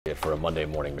for a Monday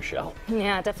morning, Michelle.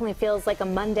 Yeah, it definitely feels like a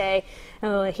Monday.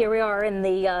 Here we are in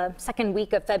the second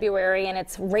week of February, and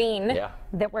it's rain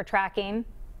that we're tracking.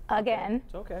 Again.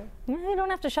 It's okay. You don't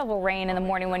have to shovel rain in the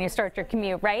morning when you start your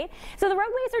commute, right? So the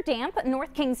roadways are damp.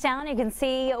 North Kingstown, you can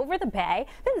see over the bay.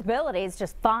 Visibility is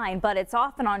just fine, but it's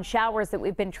off and on showers that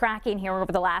we've been tracking here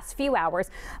over the last few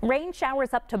hours. Rain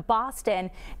showers up to Boston,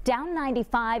 down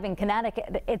 95 in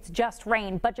Connecticut. It's just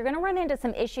rain, but you're going to run into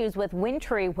some issues with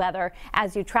wintry weather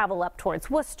as you travel up towards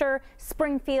Worcester,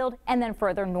 Springfield, and then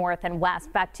further north and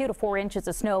west. Back 2 to 4 inches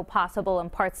of snow possible in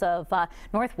parts of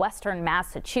northwestern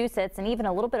Massachusetts, and even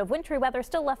a little bit of wintry weather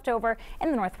still left over in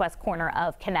the northwest corner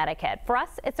of Connecticut. For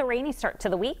us, it's a rainy start to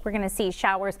the week. We're going to see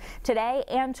showers today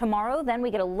and tomorrow. Then we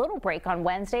get a little break on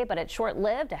Wednesday, but it's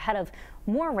short-lived ahead of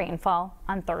more rainfall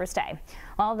on Thursday.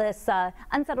 All this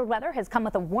unsettled weather has come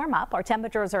with a warm up. Our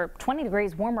temperatures are 20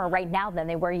 degrees warmer right now than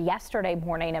they were yesterday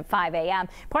morning at 5 a.m.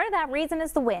 Part of that reason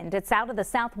is the wind. It's out of the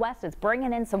southwest. It's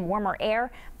bringing in some warmer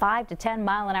air, 5 to 10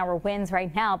 mile-an-hour winds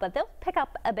right now, but they'll pick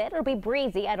up a bit. It'll be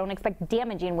breezy. I don't expect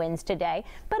damaging winds today,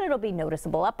 but it'll be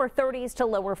noticeable. Upper 30s to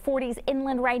lower 40s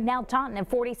inland right now. Taunton and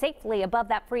 40 safely above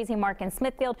that freezing mark in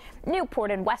Smithfield. Newport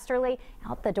and Westerly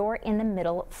out the door in the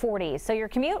middle 40s. So your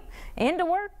commute into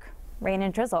work, rain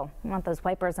and drizzle. You want those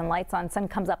wipers and lights on. Sun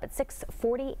comes up at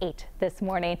 6:48 this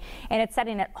morning, and it's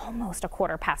setting at almost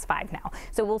 5:15 now.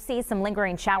 So we'll see some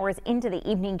lingering showers into the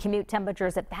evening. Commute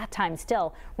temperatures at that time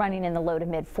still running in the low to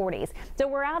mid 40s. So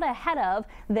we're out ahead of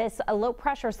this low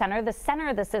pressure center. The center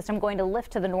of the system going to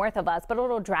lift to the north of us, but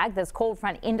it'll drag this cold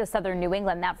front into southern New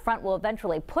England. That front will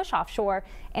eventually push offshore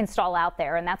and stall out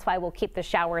there, and that's why we'll keep the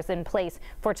showers in place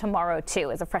for tomorrow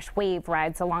too, as a fresh wave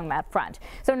rides along that front.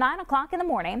 So 9 o'clock in the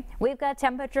morning, we've got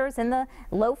temperatures in the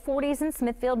low 40s in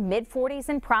Smithfield, mid 40s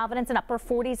in Providence, and upper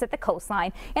 40s at the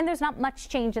coastline. And there's not much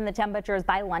change in the temperatures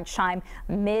by lunchtime,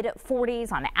 mid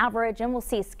 40s on average, and we'll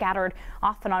see scattered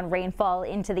off and on rainfall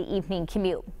into the evening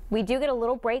commute. We do get a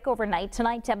little break overnight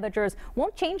tonight. Temperatures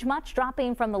won't change much,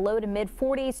 dropping from the low to mid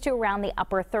 40s to around the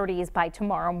upper 30s by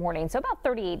tomorrow morning. So about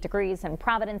 38 degrees in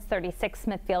Providence, 36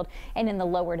 Smithfield, and in the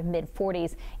lower to mid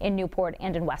 40s in Newport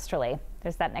and in Westerly.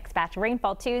 There's that next batch of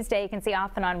rainfall Tuesday. You can see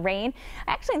off and on rain.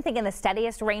 I actually am thinking the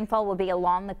steadiest rainfall will be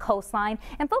along the coastline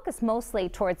and focus mostly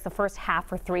towards the first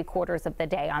half or 3/4 of the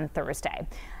day on Thursday.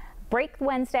 Break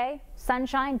Wednesday,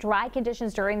 sunshine, dry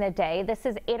conditions during the day. This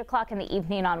is 8 o'clock in the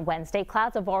evening on Wednesday.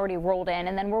 Clouds have already rolled in,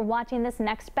 and then we're watching this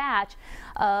next batch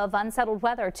of unsettled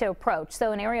weather to approach.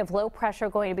 So an area of low pressure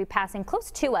going to be passing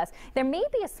close to us. There may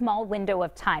be a small window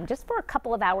of time just for a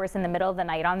couple of hours in the middle of the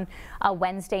night on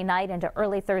Wednesday night into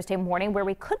early Thursday morning, where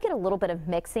we could get a little bit of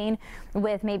mixing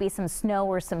with maybe some snow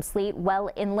or some sleet well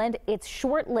inland. It's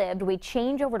short-lived. We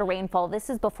change over to rainfall. This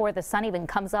is before the sun even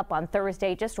comes up on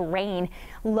Thursday. Just rain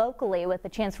locally with a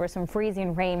chance for some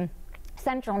freezing rain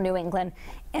central New England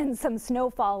and some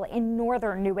snowfall in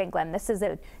northern New England. This is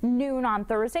at noon on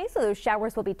Thursday, so those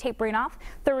showers will be tapering off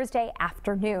Thursday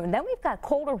afternoon. Then we've got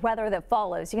colder weather that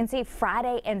follows. You can see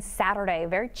Friday and Saturday,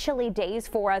 very chilly days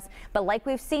for us, but like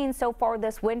we've seen so far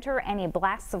this winter, any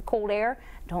blasts of cold air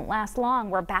don't last long.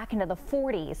 We're back into the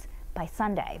 40s by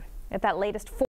Sunday. At that latest